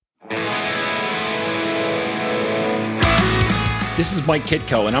This is Mike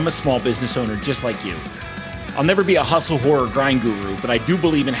Kitko, and I'm a small business owner just like you. I'll never be a hustle, whore, or grind guru, but I do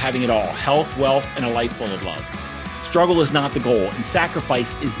believe in having it all: health, wealth, and a life full of love. Struggle is not the goal, and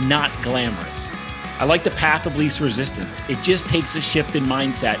sacrifice is not glamorous. I like the path of least resistance. It just takes a shift in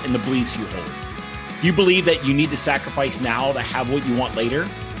mindset and the beliefs you hold. Do you believe that you need to sacrifice now to have what you want later?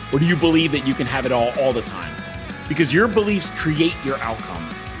 Or do you believe that you can have it all the time? Because your beliefs create your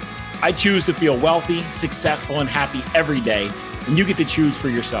outcomes. I choose to feel wealthy, successful, and happy every day, and you get to choose for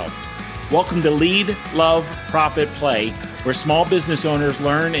yourself. Welcome to Lead, Love, Profit, Play, where small business owners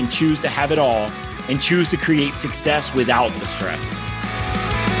learn and choose to have it all and choose to create success without the stress.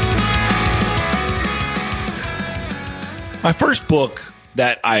 My first book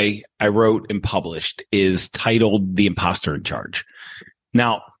that I wrote and published is titled The Imposter in Charge.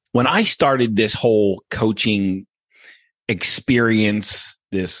 Now, when I started this whole coaching experience,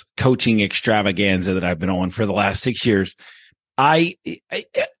 this coaching extravaganza that I've been on for the last 6 years, I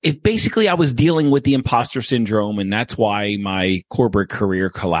was dealing with the imposter syndrome, and that's why my corporate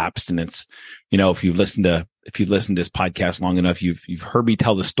career collapsed. And it's, if you've listened to this podcast long enough, you've heard me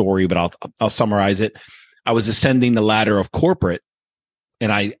tell the story, but I'll summarize it. I was ascending the ladder of corporate,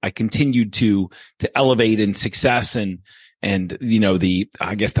 and I continued to elevate in success and the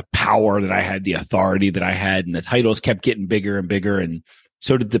power that I had, the authority that I had, and the titles kept getting bigger and bigger. And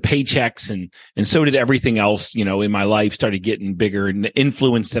so did the paychecks, and so did everything else, in my life started getting bigger, and the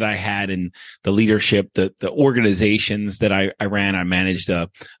influence that I had, and the leadership, the organizations that I ran. I managed a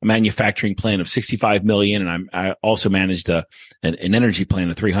manufacturing plant of 65 million. And I also managed an energy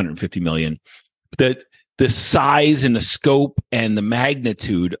plant of 350 million. The size and the scope and the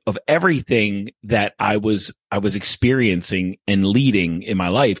magnitude of everything that I was experiencing and leading in my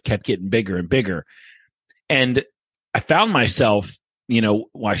life kept getting bigger and bigger. And I found myself, when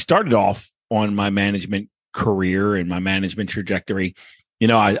I started off on my management career and my management trajectory,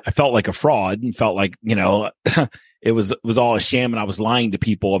 I felt like a fraud and felt like, it was all a sham, and I was lying to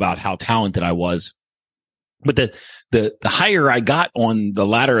people about how talented I was. But the higher I got on the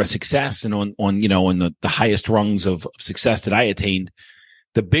ladder of success and on the highest rungs of success that I attained,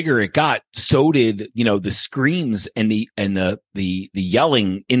 the bigger it got. So did, the screams and the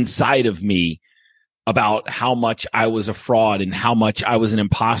yelling inside of me about how much I was a fraud and how much I was an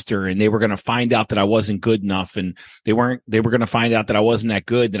imposter, and they were going to find out that I wasn't good enough, and they were going to find out that I wasn't that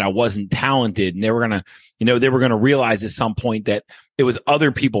good, that I wasn't talented, and they were going to realize at some point that it was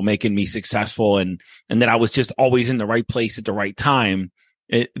other people making me successful, and that I was just always in the right place at the right time,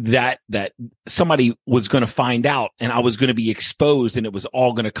 that somebody was going to find out, and I was going to be exposed, and it was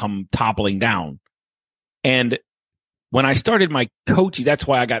all going to come toppling down. And when I started my coaching, that's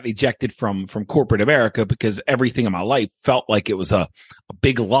why I got ejected from corporate America, because everything in my life felt like it was a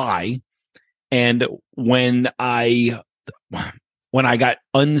big lie. And when I got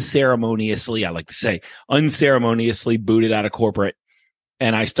unceremoniously booted out of corporate,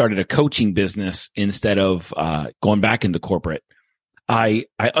 and I started a coaching business instead of going back into corporate, I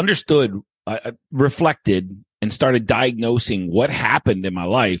understood, reflected, and started diagnosing what happened in my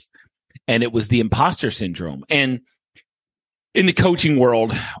life. And it was the imposter syndrome. And in the coaching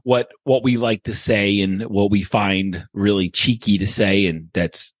world, what we like to say, and what we find really cheeky to say, and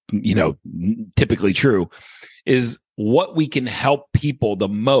that's, typically true, is what we can help people the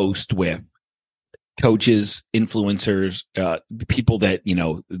most with: coaches, influencers, people that,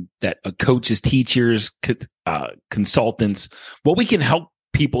 coaches, teachers, consultants. What we can help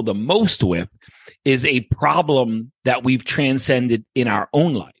people the most with is a problem that we've transcended in our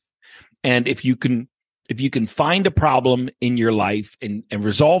own life. And if you can find a problem in your life and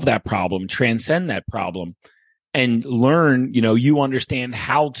resolve that problem, transcend that problem, and learn, you understand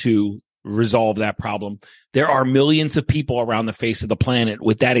how to resolve that problem. There are millions of people around the face of the planet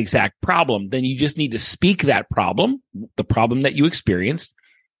with that exact problem. Then you just need to speak that problem, the problem that you experienced,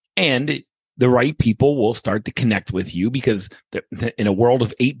 and the right people will start to connect with you, because in a world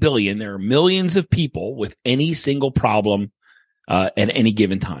of 8 billion, there are millions of people with any single problem at any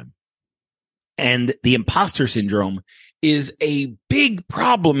given time. And the imposter syndrome is a big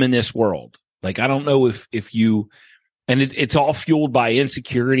problem in this world. Like, I don't know if you, and it's all fueled by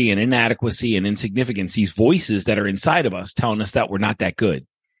insecurity and inadequacy and insignificance. These voices that are inside of us telling us that we're not that good,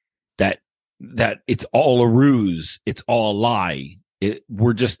 that it's all a ruse, it's all a lie.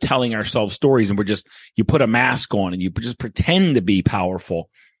 We're just telling ourselves stories, and you put a mask on and you just pretend to be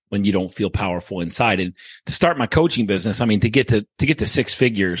powerful when you don't feel powerful inside. And to start my coaching business, to get to 6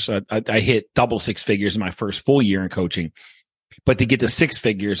 figures, I hit double 6 figures in my first full year in coaching. But to get to 6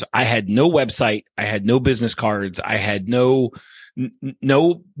 figures, I had no website, I had no business cards, I had no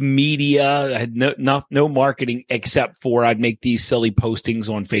no media, I had no marketing except for I'd make these silly postings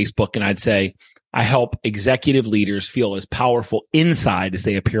on Facebook and I'd say, I help executive leaders feel as powerful inside as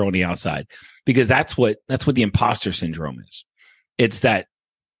they appear on the outside, because that's what the imposter syndrome is. It's that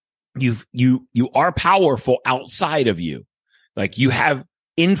you are powerful outside of you. Like you have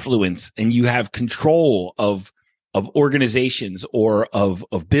influence and you have control of organizations or of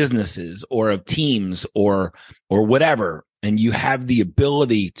businesses or of teams or whatever. And you have the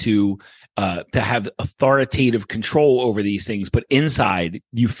ability to have authoritative control over these things. But inside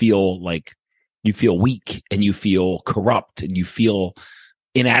you feel weak and you feel corrupt and you feel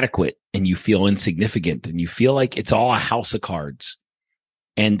inadequate and you feel insignificant and you feel like it's all a house of cards.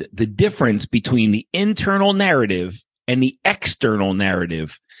 And the difference between the internal narrative and the external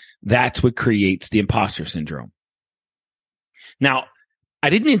narrative, that's what creates the imposter syndrome. Now, I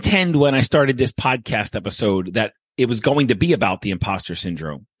didn't intend when I started this podcast episode that it was going to be about the imposter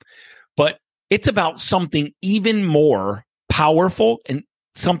syndrome, but it's about something even more powerful and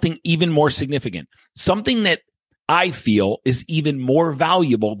something even more significant, something that I feel is even more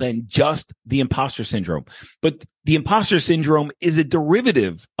valuable than just the imposter syndrome. But the imposter syndrome is a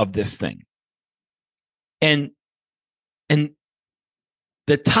derivative of this thing. And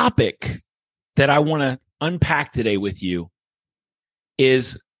the topic that I want to unpack today with you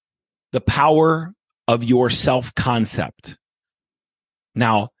is the power of your self-concept.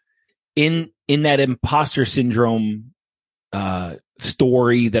 Now, in that imposter syndrome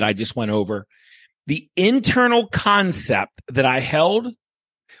story that I just went over, the internal concept that I held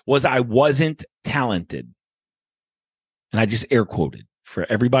was I wasn't talented. And I just air quoted for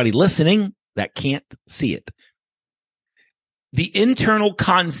everybody listening that can't see it. The internal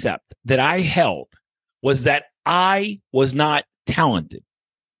concept that I held was that I was not talented.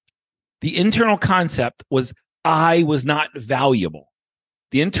 The internal concept was I was not valuable.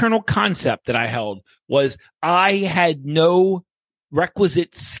 The internal concept that I held was I had no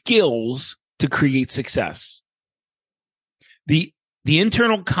requisite skills to create success. The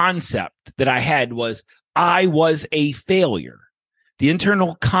internal concept that I had was I was a failure. The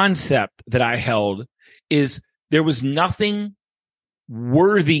internal concept that I held is there was nothing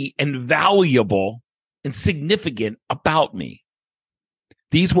worthy and valuable and significant about me.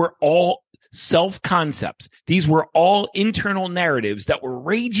 These were all self-concepts. These were all internal narratives that were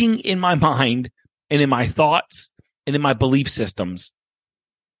raging in my mind and in my thoughts and in my belief systems.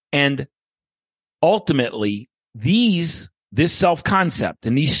 And ultimately, this self-concept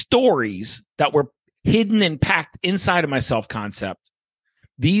and these stories that were hidden and packed inside of my self-concept,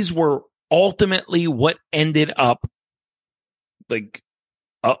 these were ultimately what ended up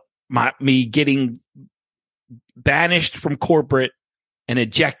me getting banished from corporate and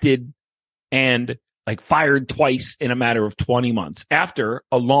ejected and fired twice in a matter of 20 months after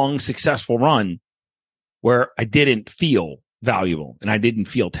a long, successful run where I didn't feel valuable and I didn't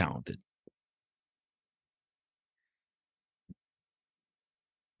feel talented.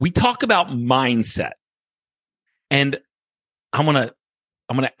 We talk about mindset, and I'm going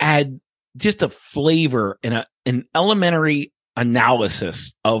to add just a flavor and an elementary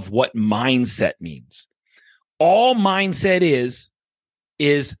analysis of what mindset means. All mindset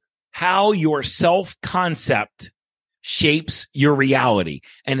is how your self-concept shapes your reality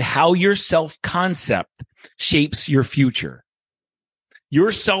and how your self-concept shapes your future.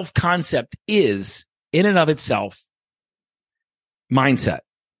 Your self-concept is, in and of itself, mindset.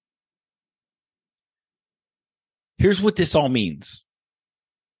 Here's what this all means.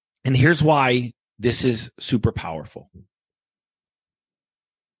 And here's why this is super powerful.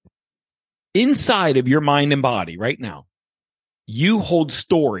 Inside of your mind and body right now, you hold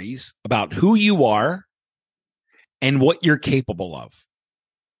stories about who you are and what you're capable of.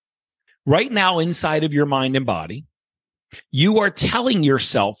 Right now, inside of your mind and body, you are telling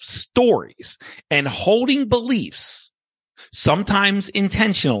yourself stories and holding beliefs, sometimes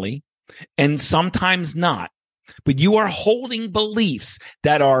intentionally and sometimes not. But you are holding beliefs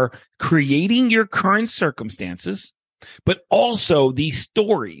that are creating your current circumstances, but also these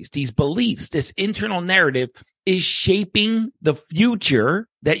stories, these beliefs, this internal narrative is shaping the future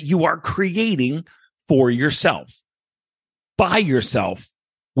that you are creating for yourself, by yourself,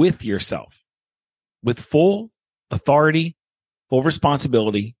 with full authority, full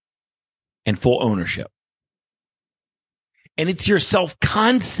responsibility, and full ownership. And it's your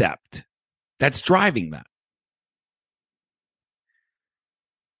self-concept that's driving that.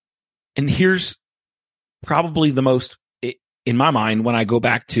 And here's probably the most, in my mind, when I go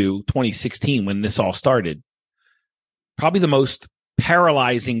back to 2016, when this all started, probably the most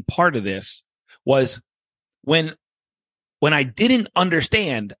paralyzing part of this was when when I didn't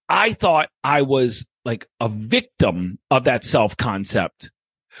understand, I thought I was like a victim of that self-concept.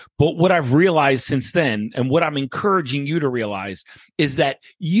 But what I've realized since then, and what I'm encouraging you to realize, is that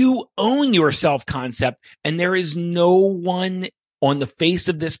you own your self-concept, and there is no one on the face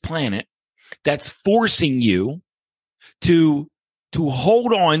of this planet that's forcing you to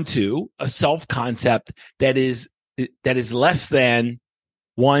hold on to a self-concept that is less than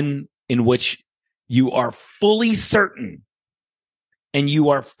one in which you are fully certain and you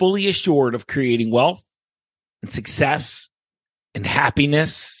are fully assured of creating wealth and success and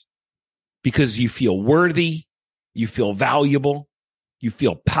happiness because you feel worthy, you feel valuable, you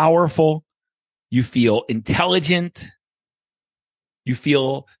feel powerful, you feel intelligent, you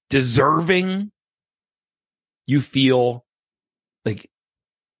feel deserving, you feel like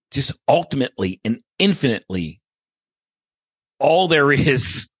just ultimately and infinitely all there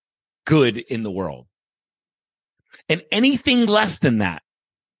is good in the world. And anything less than that,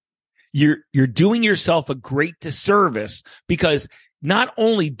 you're doing yourself a great disservice, because not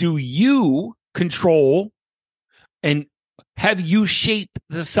only do you control and have you shaped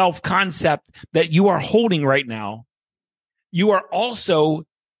the self-concept that you are holding right now, you are also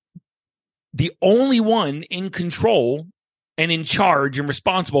the only one in control and in charge and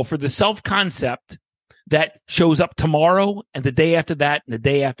responsible for the self-concept that shows up tomorrow and the day after that and the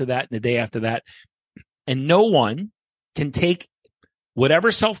day after that and the day after that. And no one can take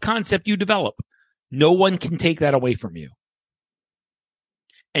whatever self-concept you develop. No one can take that away from you.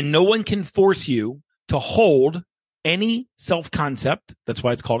 And no one can force you to hold any self-concept. That's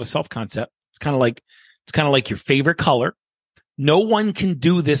why it's called a self-concept. It's kind of like your favorite color. No one can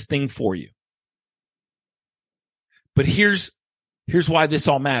do this thing for you. But here's why this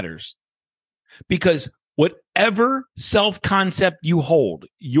all matters. Because whatever self-concept you hold,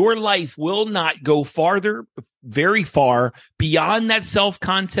 your life will not go very far beyond that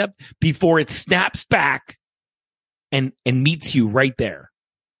self-concept before it snaps back and meets you right there.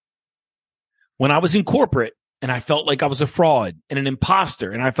 When I was in corporate and I felt like I was a fraud and an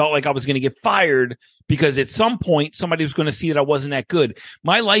imposter, and I felt like I was going to get fired because at some point somebody was going to see that I wasn't that good,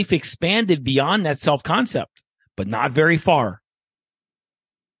 my life expanded beyond that self-concept, but not very far.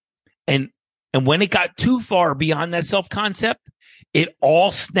 And when it got too far beyond that self-concept, it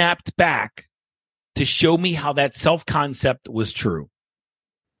all snapped back to show me how that self-concept was true.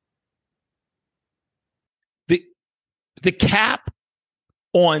 The cap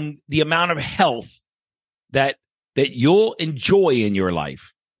on the amount of health that you'll enjoy in your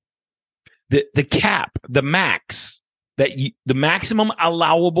life, the cap, the maximum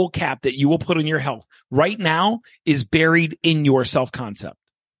allowable cap that you will put on your health right now is buried in your self-concept.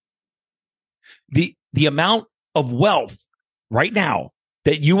 The amount of wealth right now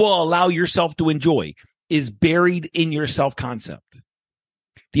that you will allow yourself to enjoy is buried in your self-concept.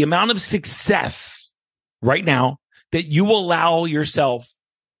 The amount of success right now that you will allow yourself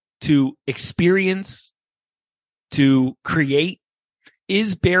to experience, to create,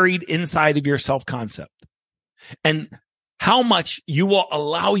 is buried inside of your self-concept. And how much you will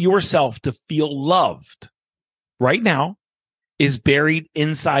allow yourself to feel loved right now is buried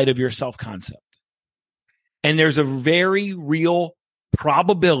inside of your self-concept. And there's a very real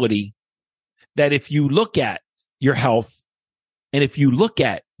probability that if you look at your health and if you look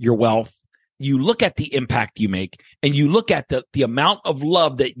at your wealth, you look at the impact you make, and you look at the amount of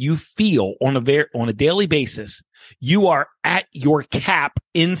love that you feel on a daily basis, you are at your cap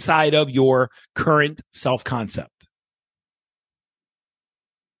inside of your current self-concept.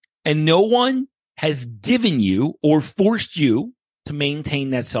 And no one has given you or forced you to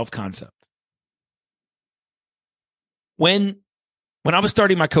maintain that self-concept. When I was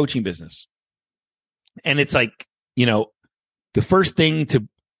starting my coaching business, and it's like, the first thing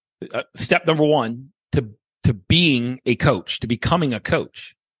step number one to being a coach, to becoming a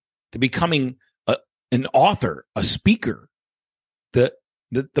coach, to becoming an author, a speaker,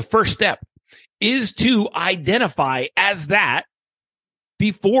 the first step is to identify as that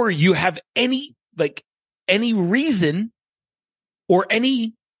before you have any reason or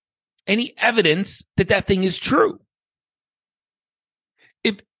any evidence that thing is true.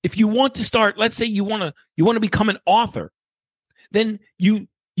 If you want to start, let's say you want to become an author, then you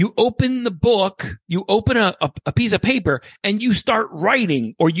open the book, you open a piece of paper, and you start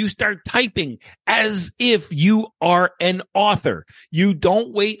writing or you start typing as if you are an author. You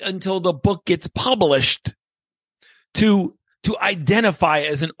don't wait until the book gets published to identify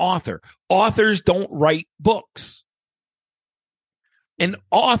as an author. Authors don't write books. An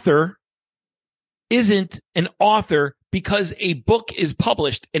author isn't an author because a book is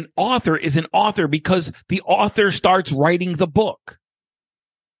published. An author is an author because the author starts writing the book.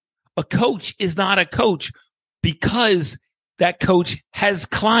 A coach is not a coach because that coach has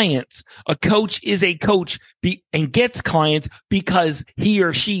clients. A coach is a coach and gets clients because he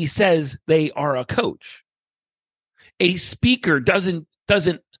or she says they are a coach. A speaker doesn't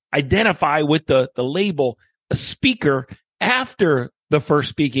identify with the label a speaker after the first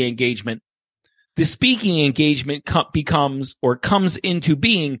speaking engagement. The speaking engagement comes into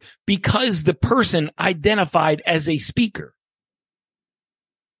being because the person identified as a speaker.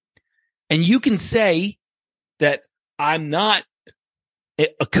 And you can say that I'm not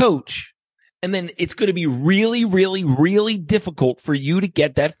a coach, and then it's going to be really, really, really difficult for you to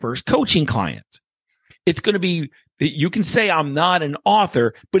get that first coaching client. It's going to be, you can say I'm not an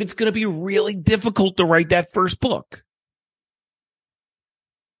author, but it's going to be really difficult to write that first book.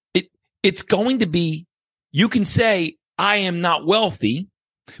 It's going to be, you can say I am not wealthy,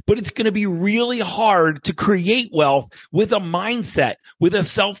 but it's going to be really hard to create wealth with a mindset, with a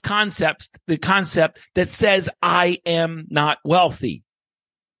self-concept, the concept that says I am not wealthy,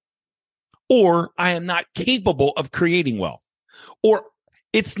 or I am not capable of creating wealth, or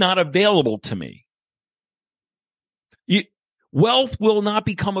it's not available to me. Wealth will not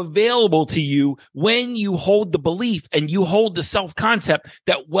become available to you when you hold the belief and you hold the self-concept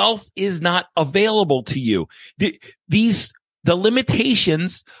that wealth is not available to you. The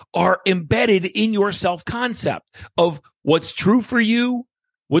limitations are embedded in your self-concept of what's true for you,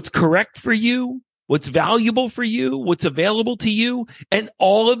 what's correct for you, what's valuable for you, what's available to you. And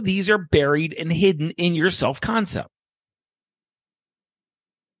all of these are buried and hidden in your self-concept.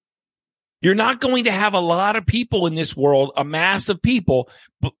 You're not going to have a lot of people in this world, a mass of people,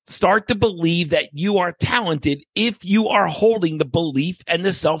 start to believe that you are talented if you are holding the belief and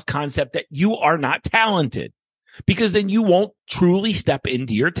the self-concept that you are not talented, because then you won't truly step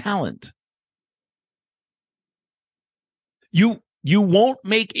into your talent. You won't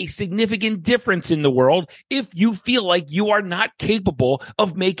make a significant difference in the world if you feel like you are not capable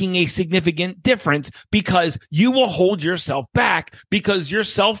of making a significant difference, because you will hold yourself back because your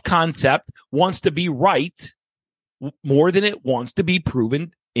self-concept wants to be right more than it wants to be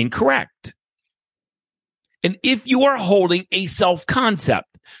proven incorrect. And if you are holding a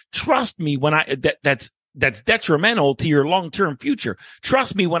self-concept, trust me when that's detrimental to your long-term future.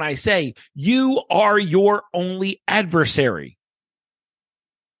 Trust me when I say you are your only adversary.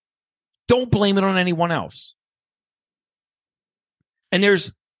 Don't blame it on anyone else. And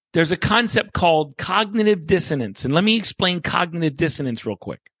there's a concept called cognitive dissonance. And let me explain cognitive dissonance real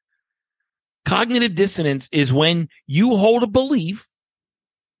quick. Cognitive dissonance is when you hold a belief,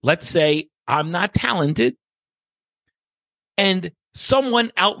 let's say I'm not talented, and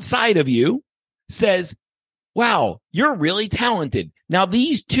someone outside of you says, wow, you're really talented. Now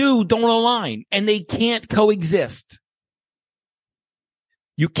these two don't align and they can't coexist.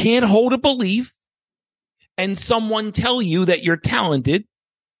 You can't hold a belief and someone tell you that you're talented,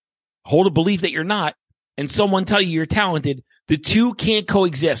 hold a belief that you're not, and someone tell you you're talented. The two can't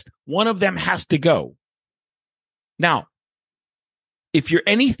coexist. One of them has to go. Now, if you're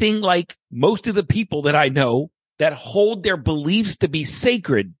anything like most of the people that I know that hold their beliefs to be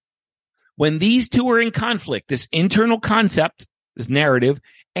sacred, when these two are in conflict, this internal concept, this narrative,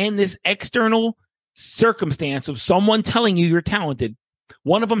 and this external circumstance of someone telling you you're talented,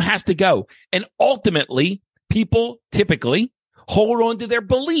 one of them has to go. And ultimately, people typically hold on to their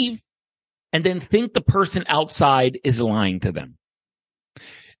belief and then think the person outside is lying to them.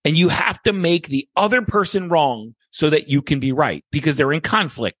 And you have to make the other person wrong so that you can be right, because they're in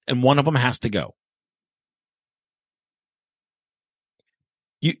conflict and one of them has to go.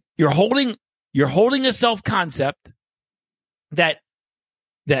 You're holding a self-concept that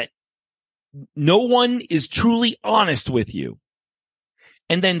no one is truly honest with you.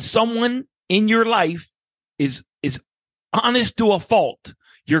 And then someone in your life is honest to a fault.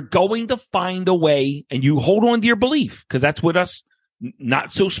 You're going to find a way, and you hold on to your belief, because that's what us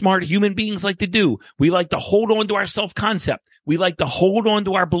not so smart human beings like to do. We like to hold on to our self-concept. We like to hold on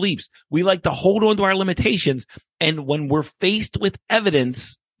to our beliefs. We like to hold on to our limitations. And when we're faced with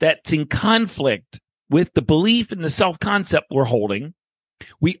evidence that's in conflict with the belief and the self-concept we're holding,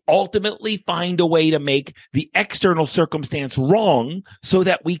 we ultimately find a way to make the external circumstance wrong so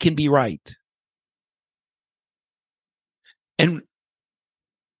that we can be right. And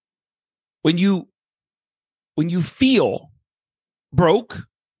when you feel broke,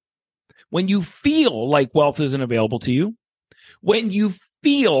 when you feel like wealth isn't available to you, when you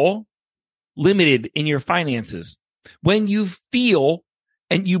feel limited in your finances, when you feel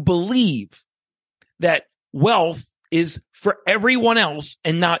and you believe that wealth is for everyone else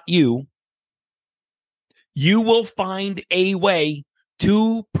and not you, you will find a way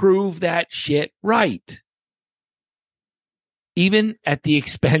to prove that shit right. Even at the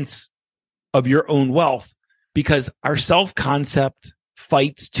expense of your own wealth, because our self-concept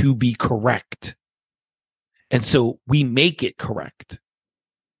fights to be correct. And so we make it correct.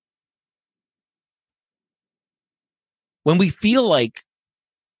 When we feel like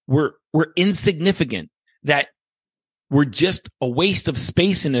we're insignificant, that we're just a waste of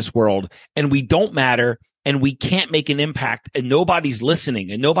space in this world and we don't matter and we can't make an impact and nobody's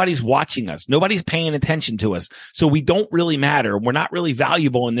listening and nobody's watching us, nobody's paying attention to us, so we don't really matter, we're not really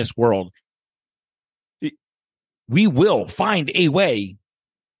valuable in this world, we will find a way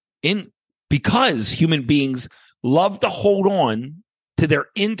because human beings love to hold on to their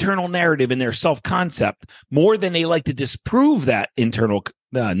internal narrative and their self-concept more than they like to disprove that internal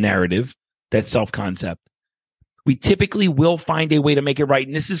narrative, that self-concept. We typically will find a way to make it right.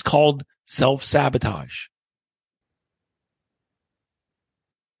 And this is called self-sabotage.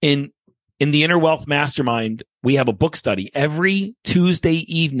 In the Inner Wealth Mastermind, we have a book study every Tuesday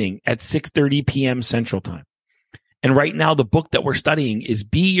evening at 6:30 p.m. Central Time. And right now, the book that we're studying is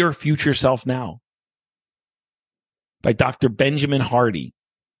Be Your Future Self Now by Dr. Benjamin Hardy.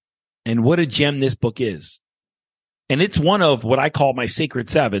 And what a gem this book is. And it's one of what I call my sacred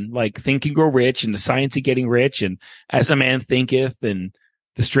seven, like Think and Grow Rich and The Science of Getting Rich and As a Man Thinketh and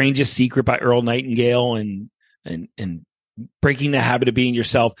The Strangest Secret by Earl Nightingale and Breaking the Habit of Being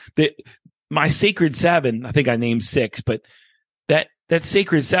Yourself. My sacred seven, I think I named 6, but that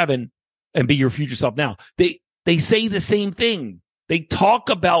sacred seven and Be Your Future Self Now, they say the same thing. They talk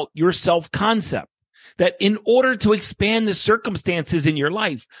about your self-concept, that in order to expand the circumstances in your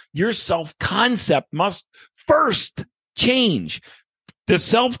life, your self-concept must first change. The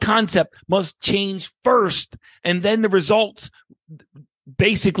self-concept must change first, and then the results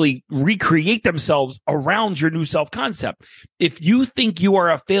basically recreate themselves around your new self-concept. If you think you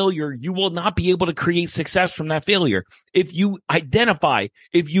are a failure, you will not be able to create success from that failure. If you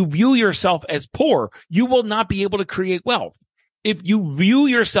view yourself as poor, you will not be able to create wealth. If you view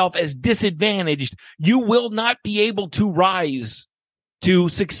yourself as disadvantaged, you will not be able to rise to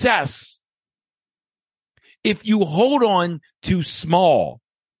success. If you hold on to small,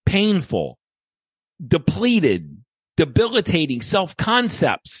 painful, depleted, debilitating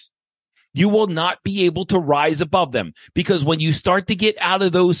self-concepts, you will not be able to rise above them, because when you start to get out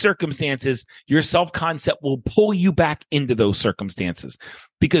of those circumstances, your self-concept will pull you back into those circumstances.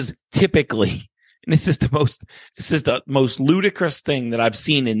 Because typically, and this is the most ludicrous thing that I've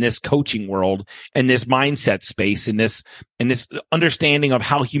seen in this coaching world and this mindset space and this understanding of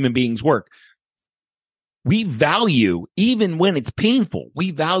how human beings work. We value, even when it's painful,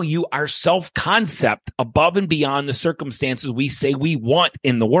 we value our self-concept above and beyond the circumstances we say we want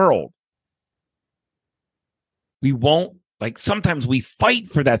in the world. We won't, sometimes we fight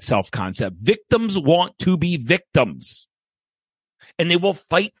for that self-concept. Victims want to be victims, and they will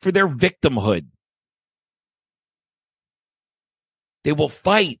fight for their victimhood. They will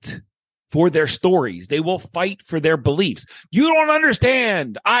fight for their stories. They will fight for their beliefs. You don't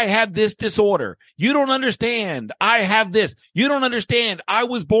understand. I have this disorder. You don't understand. I have this. You don't understand. I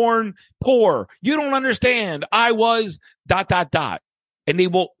was born poor. You don't understand. I was ... And they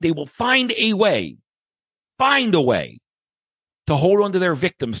will find a way to hold on to their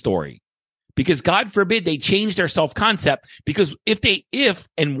victim story. Because God forbid they change their self-concept, because if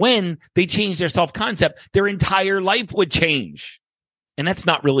and when they change their self-concept, their entire life would change. And that's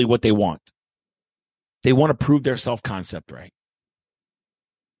not really what they want. They want to prove their self-concept right.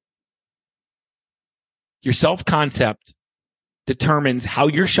 Your self-concept determines how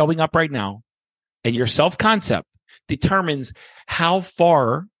you're showing up right now, and your self-concept determines how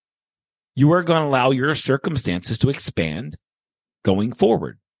far you are going to allow your circumstances to expand going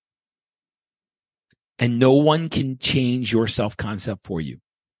forward. And no one can change your self-concept for you.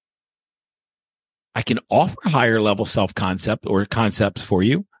 I can offer higher level self-concept or concepts for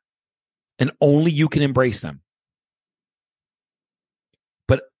you, and only you can embrace them.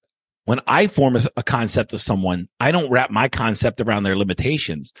 But when I form a concept of someone, I don't wrap my concept around their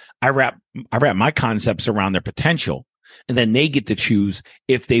limitations. I wrap my concepts around their potential, and then they get to choose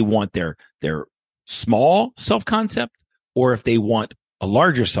if they want their small self-concept or if they want a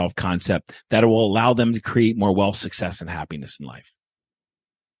larger self-concept that will allow them to create more wealth, success, and happiness in life.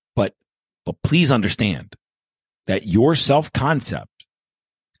 But please understand that your self-concept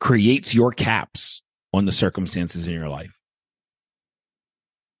creates your caps on the circumstances in your life.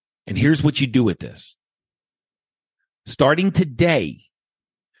 And here's what you do with this. Starting today,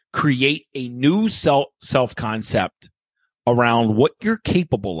 create a new self-concept around what you're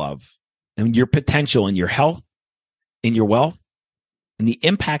capable of and your potential in your health, in your wealth, and the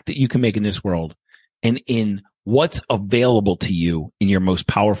impact that you can make in this world, and in what's available to you in your most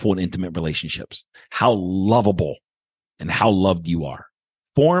powerful and intimate relationships. How lovable and how loved you are.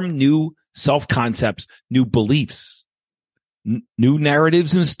 Form new self-concepts, new beliefs, new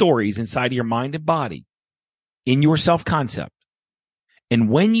narratives and stories inside of your mind and body in your self-concept. And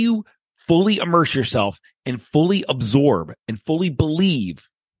when you fully immerse yourself and fully absorb and fully believe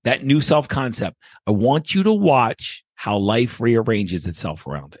that new self-concept, I want you to watch how life rearranges itself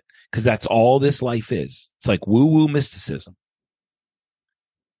around it. Because that's all this life is. It's like woo-woo mysticism.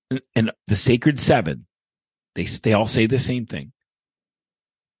 And the Sacred Seven, they all say the same thing.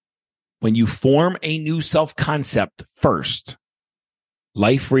 When you form a new self-concept first,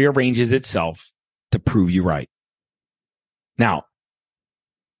 life rearranges itself to prove you right. Now,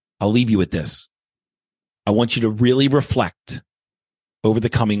 I'll leave you with this. I want you to really reflect over the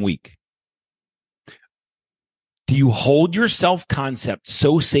coming week. Do you hold your self-concept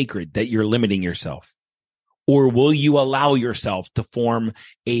so sacred that you're limiting yourself? Or will you allow yourself to form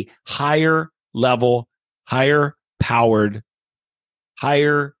a higher level, higher powered,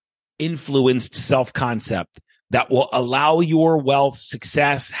 higher influenced self-concept that will allow your wealth,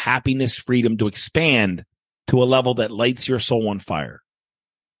 success, happiness, freedom to expand to a level that lights your soul on fire?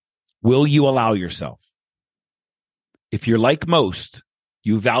 Will you allow yourself? If you're like most,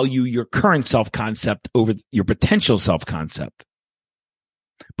 you value your current self-concept over your potential self-concept.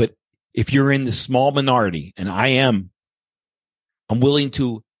 But if you're in the small minority, and I'm willing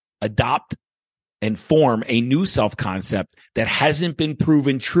to adopt and form a new self-concept that hasn't been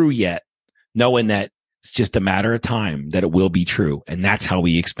proven true yet, knowing that it's just a matter of time that it will be true. And that's how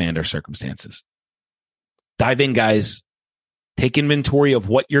we expand our circumstances. Dive in, guys. Take inventory of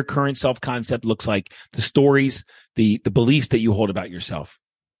what your current self-concept looks like, the stories, the beliefs that you hold about yourself.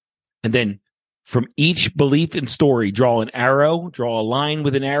 And then from each belief and story, draw an arrow, draw a line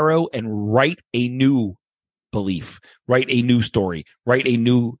with an arrow, and write a new belief, write a new story, write a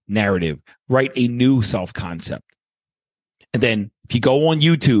new narrative, write a new self-concept. And then if you go on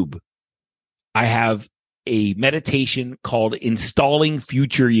YouTube, I have a meditation called Installing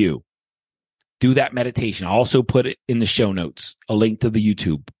Future You. Do that meditation. I'll also put it in the show notes, a link to the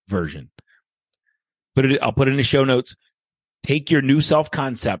YouTube version. I'll put it in the show notes. Take your new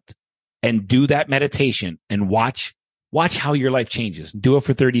self-concept and do that meditation and watch how your life changes. Do it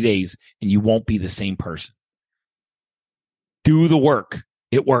for 30 days and you won't be the same person. Do the work.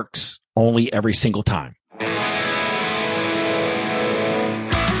 It works only every single time.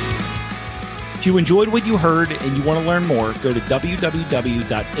 If you enjoyed what you heard and you want to learn more, go to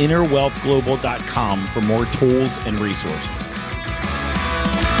www.innerwealthglobal.com for more tools and resources.